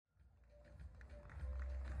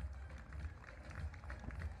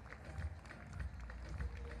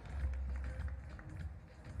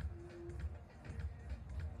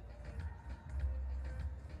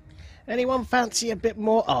Anyone fancy a bit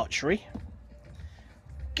more archery?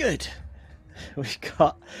 Good. We've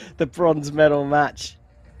got the bronze medal match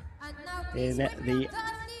in the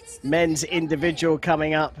men's individual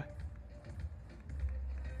coming up.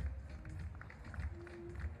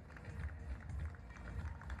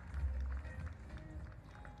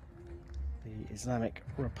 The Islamic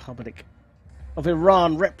Republic of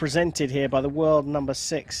Iran, represented here by the world number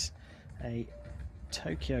 6, a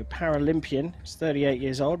Tokyo Paralympian. He's 38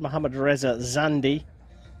 years old, Mohammadreza Zandi.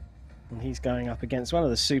 And he's going up against one of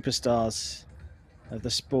the superstars of the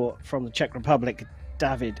sport from the Czech Republic,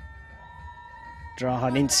 David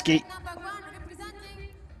Drahoninsky. Number 1 representing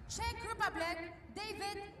Czech Republic,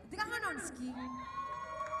 David Drahoninsky.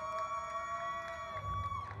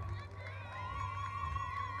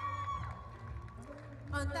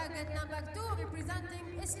 On target number 2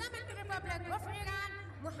 representing Islamic Republic of Iran,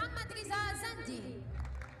 Mohammadreza Zandi.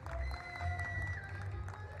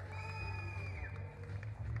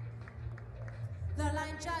 The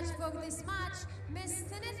line judge for this match, Ms.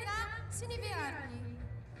 Tenefra Sinivirani.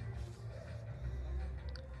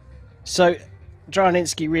 So,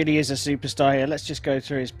 Drahoninsky really is a superstar here. Let's just go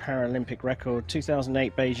through his Paralympic record.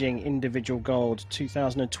 2008 Beijing, individual gold.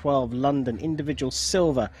 2012 London, individual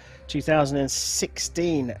silver.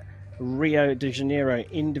 2016 Rio de Janeiro,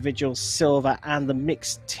 individual silver and the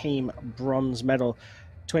mixed team bronze medal.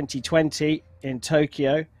 2020 in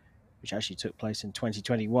Tokyo, which actually took place in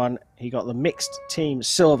 2021, he got the mixed team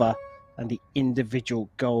silver and the individual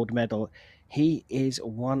gold medal. He is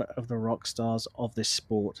one of the rock stars of this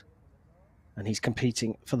sport, and he's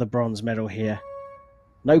competing for the bronze medal here.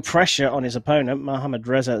 No pressure on his opponent,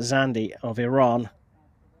 Mohammadreza Zandi of Iran.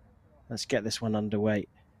 Let's get this one underway.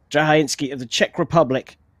 Drahoninsky of the Czech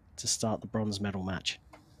Republic to start the bronze medal match.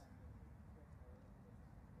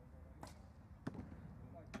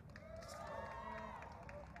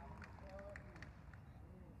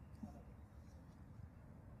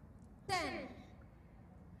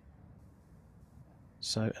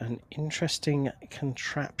 So an interesting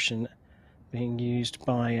contraption being used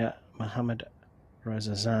by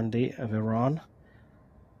Mohammadreza Zandi of Iran.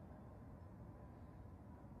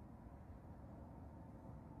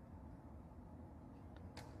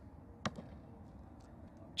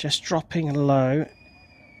 Just dropping low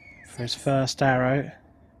for his first arrow.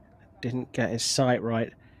 Didn't get his sight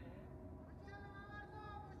right.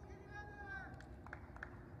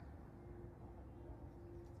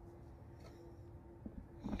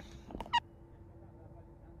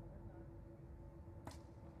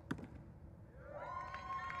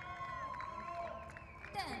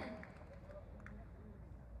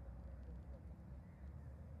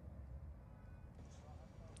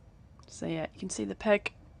 So yeah, you can see the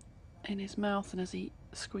peg in his mouth, and as he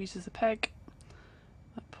squeezes the peg,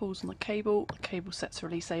 that pulls on the cable sets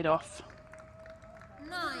release aid off.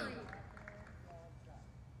 9.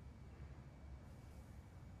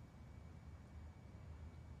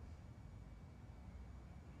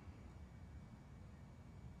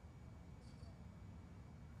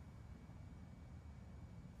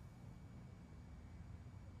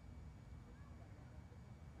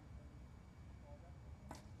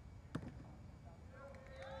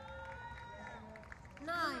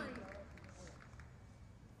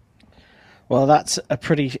 Well, that's a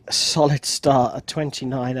pretty solid start, a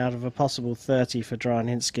 29 out of a possible 30 for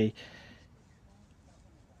Drahoninsky.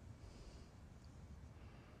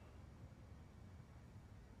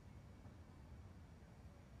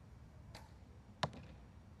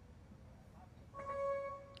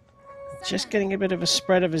 Just getting a bit of a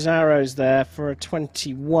spread of his arrows there for a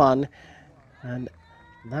 21, and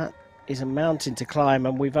that is a mountain to climb,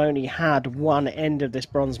 and we've only had one end of this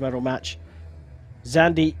bronze medal match.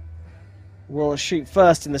 Zandi will shoot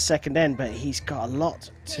first in the second end, but he's got a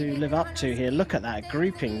lot to live up to here. Look at that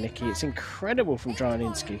grouping, Nikki. It's incredible from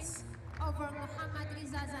Drahoninsky.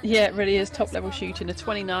 Yeah, it really is top level shooting. A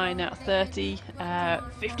 29 out of 30,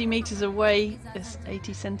 50 metres away, this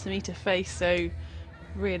 80 centimetre face, so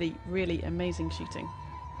really, really amazing shooting.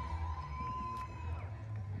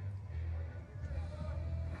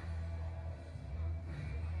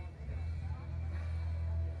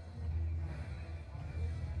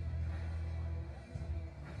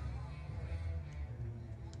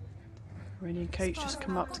 Iranian coach just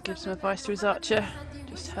come up to give some advice to his archer,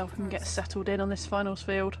 just to help him get settled in on this finals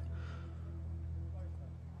field.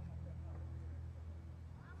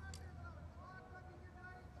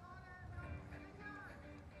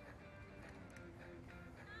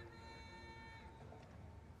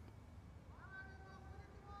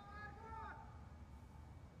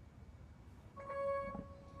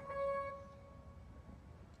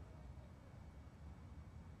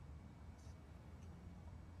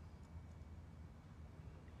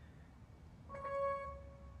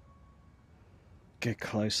 Good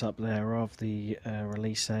close up there of the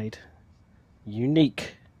release aid.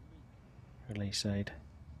 Unique release aid.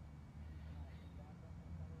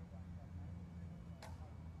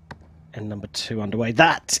 And number 2 underway.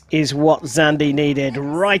 That is what Zandi needed,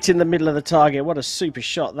 right in the middle of the target. What a super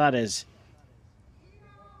shot that is.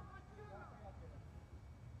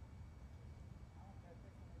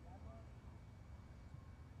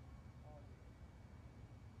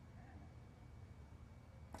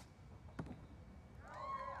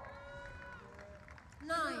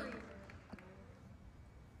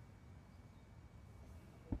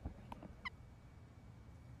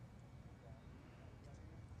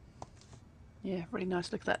 Yeah, really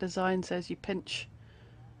nice look at that design. So as you pinch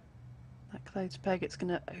that clothes peg, it's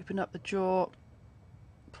going to open up the jaw,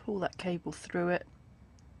 pull that cable through it,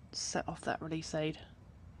 set off that release aid.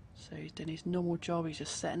 So he's doing his normal job, he's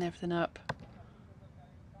just setting everything up.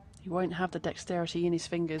 He won't have the dexterity in his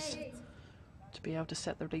fingers to be able to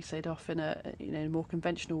set the release aid off in a more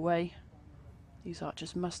conventional way. These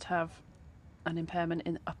archers must have an impairment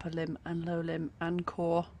in upper limb and lower limb and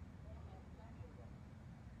core.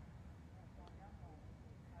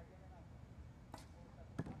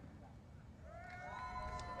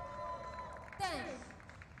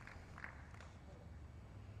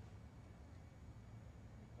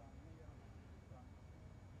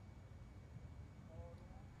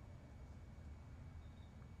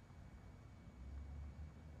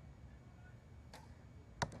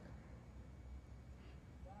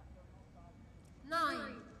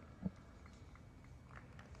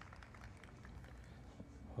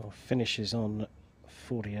 Well, finishes on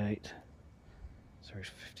 48. Sorry,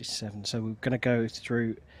 57. So we're going to go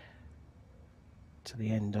through to the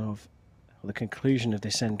end of, or the conclusion of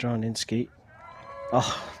this end. Drahoninsky.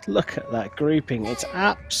 Oh, look at that grouping. It's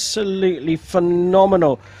absolutely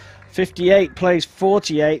phenomenal. 58 plays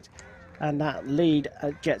 48, and that lead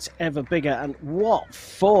gets ever bigger. And what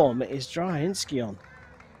form is Drahoninsky on?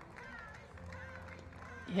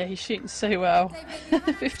 Yeah, he's shooting so well.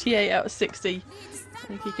 58 out of 60. I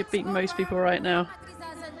think he could beat most people right now.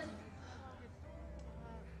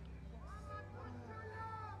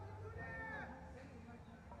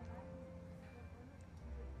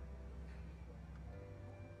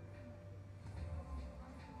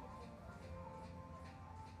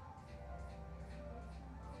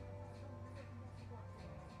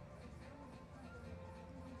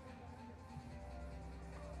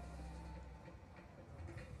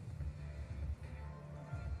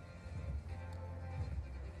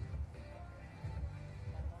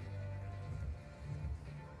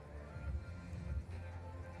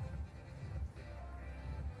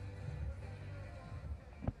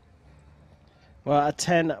 Well, a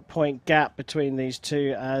 10-point gap between these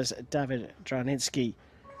two as David Drahoninsky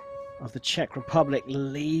of the Czech Republic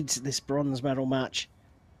leads this bronze medal match.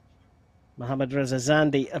 Mohammadreza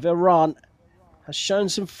Zandi of Iran has shown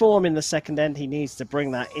some form in the second end. He needs to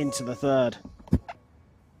bring that into the third.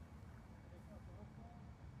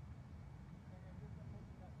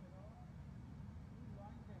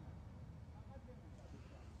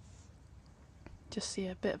 Just see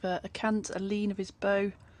a bit of a cant, a lean of his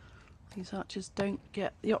bow. These archers don't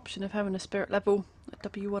get the option of having a spirit level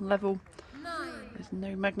at W1 level. There's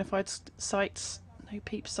no magnified sights, no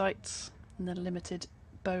peep sights, and then a limited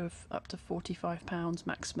bow of up to 45 pounds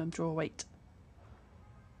maximum draw weight.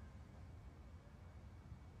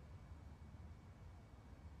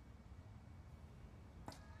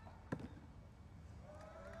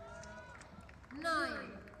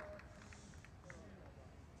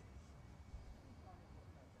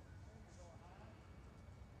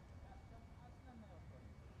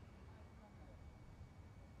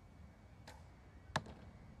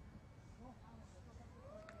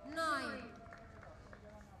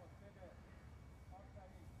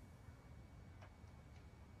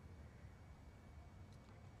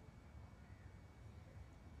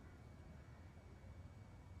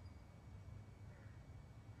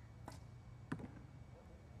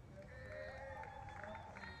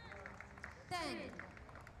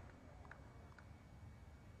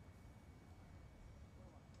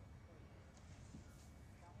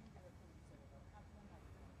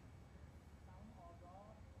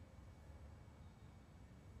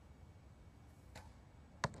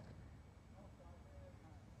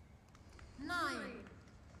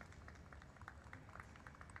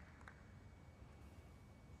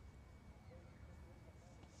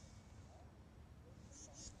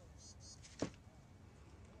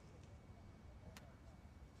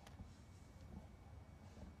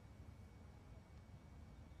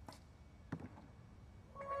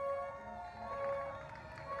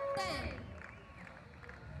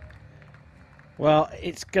 Well,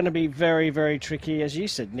 it's going to be very, very tricky, as you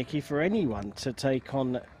said, Nikki, for anyone to take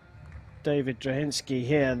on David Drahoninsky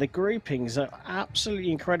here. The groupings are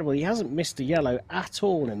absolutely incredible. He hasn't missed a yellow at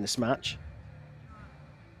all in this match.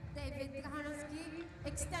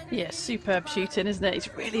 Yeah, superb shooting, isn't it?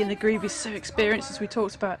 He's really in the groove. He's so experienced, as we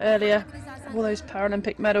talked about earlier. All those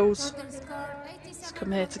Paralympic medals. He's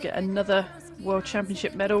come here to get another World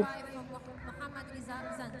Championship medal.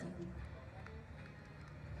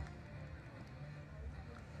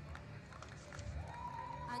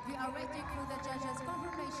 And we are waiting for the judges'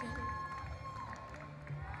 confirmation.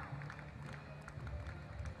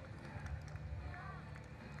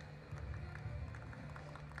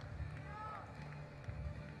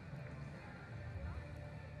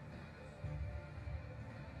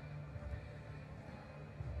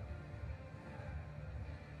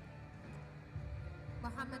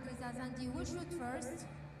 Mohammadreza Zandi will shoot first.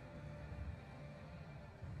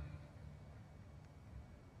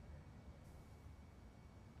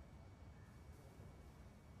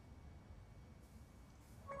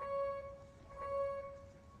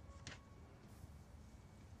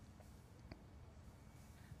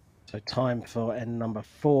 So time for end number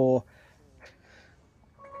 4.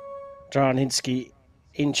 Drahoninsky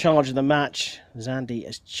in charge of the match. Zandi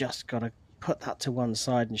has just got to put that to one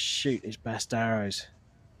side and shoot his best arrows.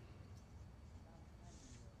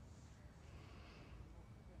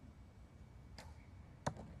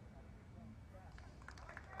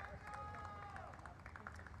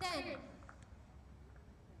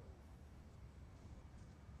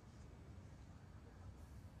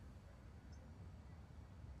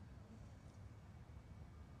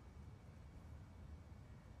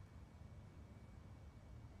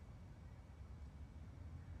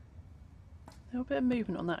 A little bit of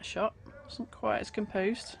movement on that shot. Wasn't quite as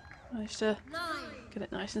composed. Managed to get it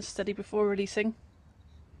nice and steady before releasing.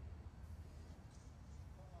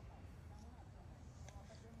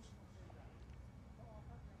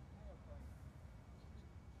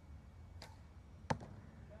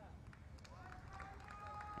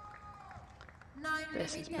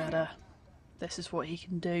 This is better. This is what he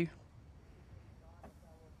can do.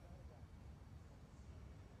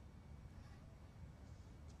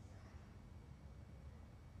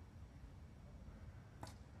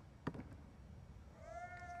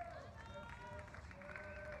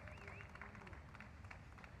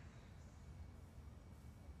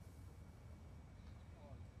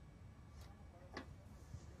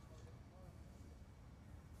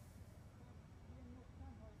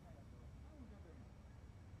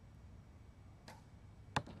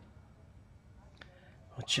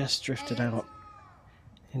 Just drifted out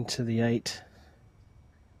into the 8.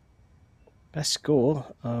 Best score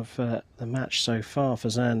of the match so far for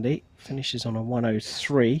Zandi. Finishes on a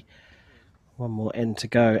 103. One more end to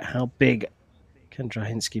go. How big can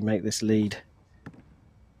Drahoninsky make this lead?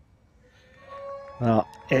 Well,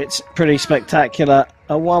 it's pretty spectacular.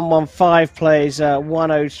 A 115 plays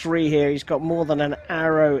 103 here. He's got more than an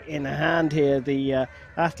arrow in hand here, the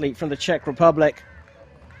athlete from the Czech Republic.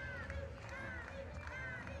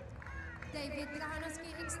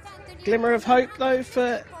 Glimmer of hope, though,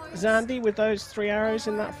 for Zandi with those 3 arrows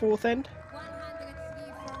in that 4th end.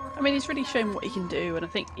 I mean, he's really shown what he can do, and I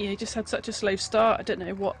think he just had such a slow start. I don't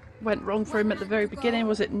know what went wrong for him at the very beginning.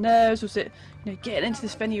 Was it nerves? Was it, getting into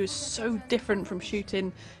this venue is so different from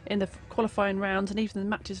shooting in the qualifying rounds and even the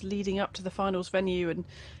matches leading up to the finals venue. And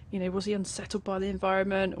was he unsettled by the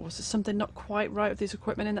environment, or was there something not quite right with his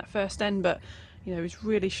equipment in that first end? But he's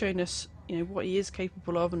really shown us what he is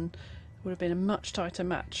capable of, and would have been a much tighter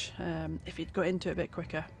match if he'd got into it a bit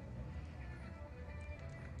quicker.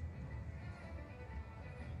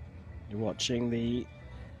 You're watching the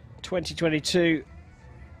 2022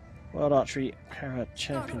 World Archery Para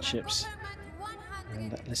Championships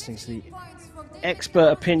and listening to the expert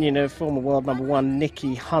opinion of former world number 1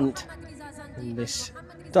 Nikki Hunt in this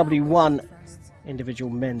W1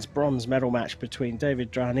 individual men's bronze medal match between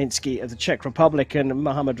David Drahoninsky of the Czech Republic and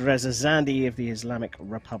Mohammadreza Zandi of the Islamic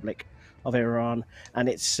Republic of Iran. And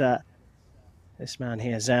it's this man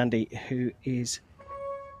here, Zandi, who is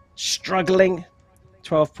struggling.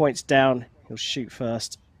 12 points down. He'll shoot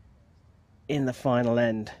first in the final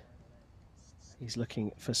end. He's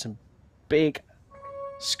looking for some big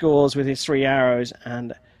scores with his 3 arrows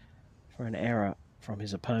and for an error from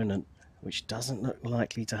his opponent, which doesn't look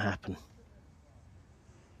likely to happen.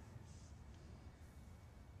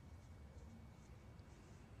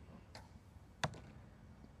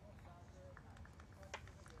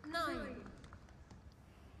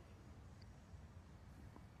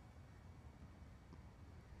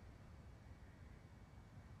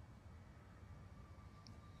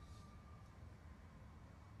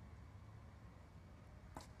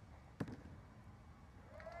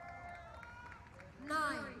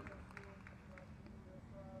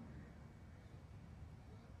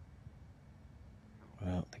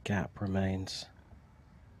 gap remains.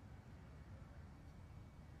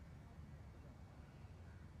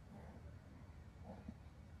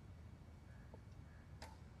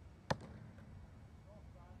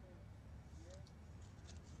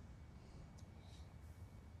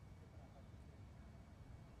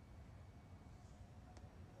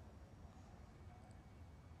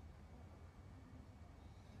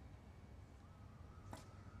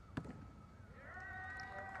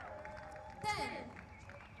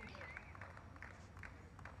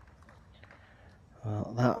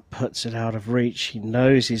 Well, that puts it out of reach. He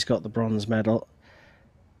knows he's got the bronze medal.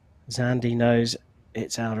 Zandi knows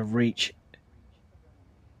it's out of reach.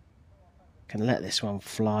 Can let this one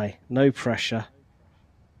fly. No pressure.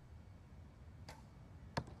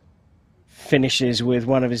 Finishes with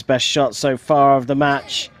one of his best shots so far of the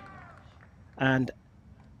match. And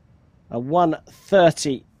a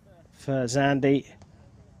 130 for Zandi.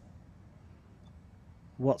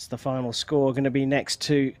 What's the final score going to be next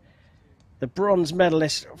to the bronze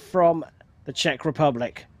medalist from the Czech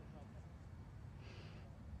Republic?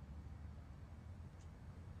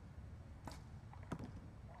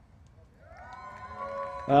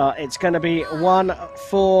 It's going to be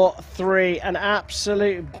 1-4-3. An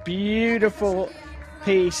absolute beautiful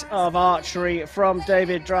piece of archery from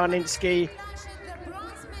David Drahoninsky.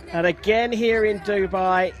 And again here in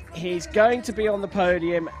Dubai, he's going to be on the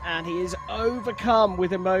podium and he is overcome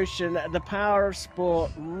with emotion. The power of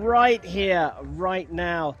sport right here, right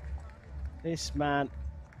now. This man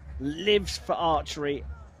lives for archery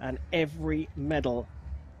and every medal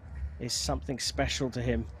is something special to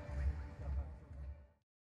him.